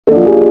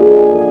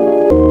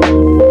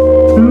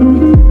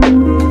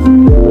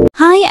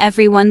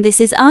everyone,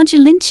 this is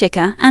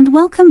ArgieLynhChika and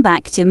welcome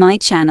back to my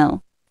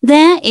channel.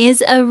 There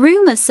is a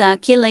rumor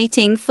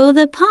circulating for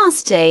the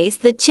past days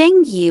that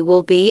Cheng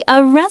will be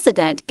a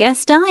resident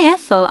guest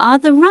for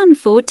the Run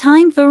for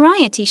Time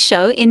variety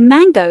show in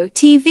Mango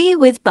TV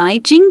with Bai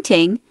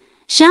Jingting,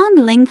 Zhao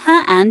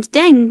and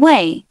Deng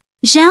Wei.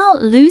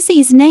 Zhao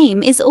Lusi's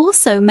name is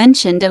also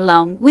mentioned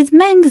along with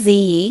Meng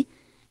Ziyi,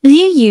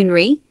 Liu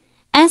Yunri,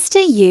 Esther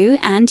Yu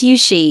and Yu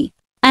Shi.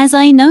 As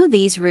I know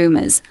these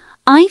rumors,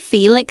 I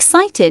feel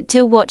excited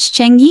to watch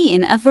Cheng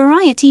in a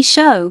variety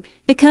show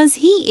because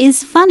he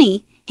is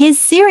funny. His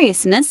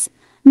seriousness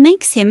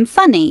makes him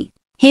funny.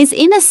 His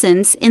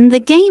innocence in the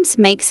games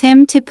makes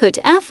him to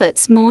put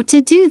efforts more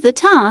to do the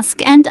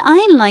task, and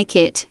I like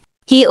it.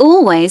 He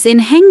always in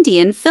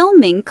Hengdian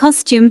filming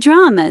costume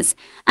dramas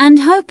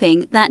and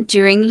hoping that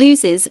during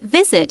Lusi's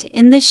visit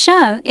in the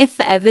show, if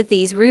ever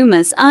these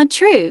rumors are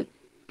true,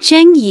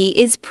 Cheng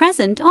is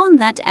present on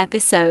that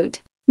episode.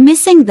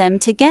 Missing them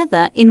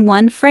together in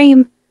one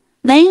frame.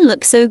 They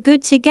look so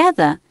good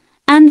together,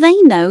 and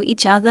they know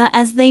each other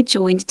as they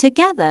joined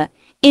together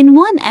in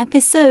one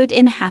episode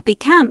in Happy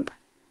Camp.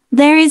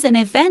 There is an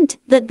event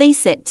that they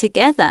sit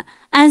together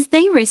as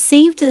they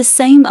received the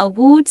same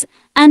awards,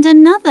 and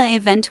another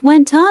event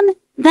went on.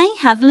 They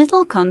have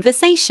little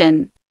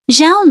conversation.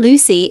 Zhao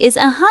Lusi is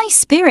a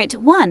high-spirit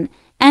one,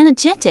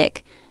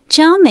 energetic,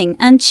 charming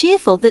and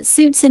cheerful that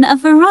suits in a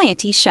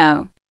variety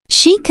show.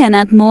 She can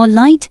add more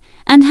light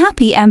and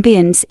happy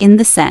ambience in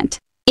the set.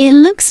 It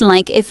looks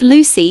like if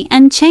Lusi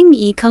and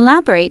Cheng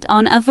collaborate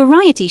on a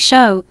variety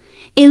show,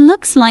 it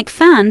looks like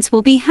fans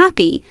will be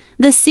happy,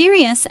 the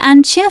serious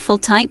and cheerful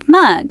type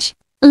merge.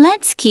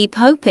 Let's keep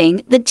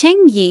hoping that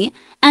Cheng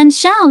and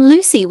Zhao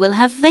Lusi will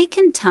have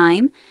vacant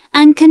time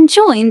and can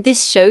join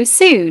this show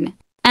soon.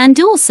 And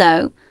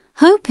also,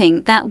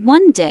 hoping that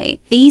one day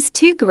these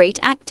two great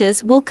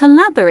actors will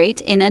collaborate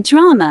in a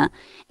drama,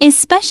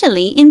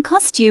 especially in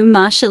costume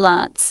martial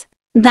arts.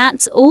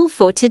 That's all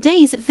for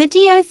today's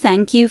video.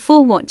 Thank you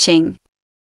for watching.